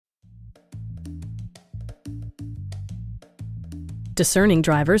Discerning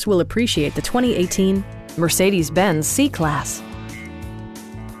drivers will appreciate the 2018 Mercedes-Benz C-Class.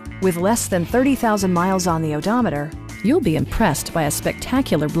 With less than 30,000 miles on the odometer, you'll be impressed by a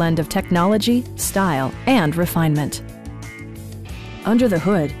spectacular blend of technology, style, and refinement. Under the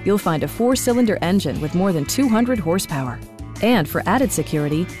hood, you'll find a 4-cylinder engine with more than 200 horsepower. And for added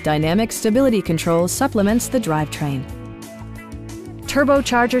security, dynamic stability control supplements the drivetrain.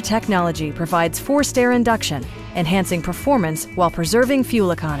 Turbocharger technology provides forced-air induction, enhancing performance while preserving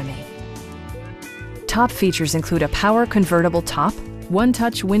fuel economy. Top features include a power convertible top,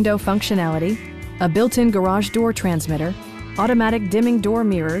 one-touch window functionality, a built-in garage door transmitter, automatic dimming door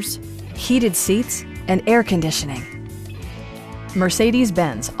mirrors, heated seats, and air conditioning.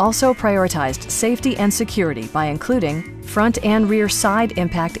 Mercedes-Benz also prioritized safety and security by including front and rear side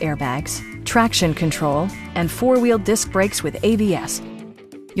impact airbags, traction control, and 4-wheel disc brakes with ABS.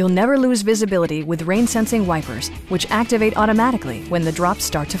 You'll never lose visibility with rain-sensing wipers, which activate automatically when the drops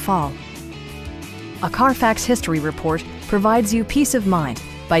start to fall. A Carfax history report provides you peace of mind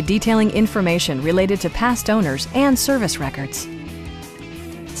by detailing information related to past owners and service records.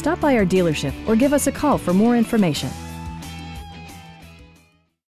 Stop by our dealership or give us a call for more information.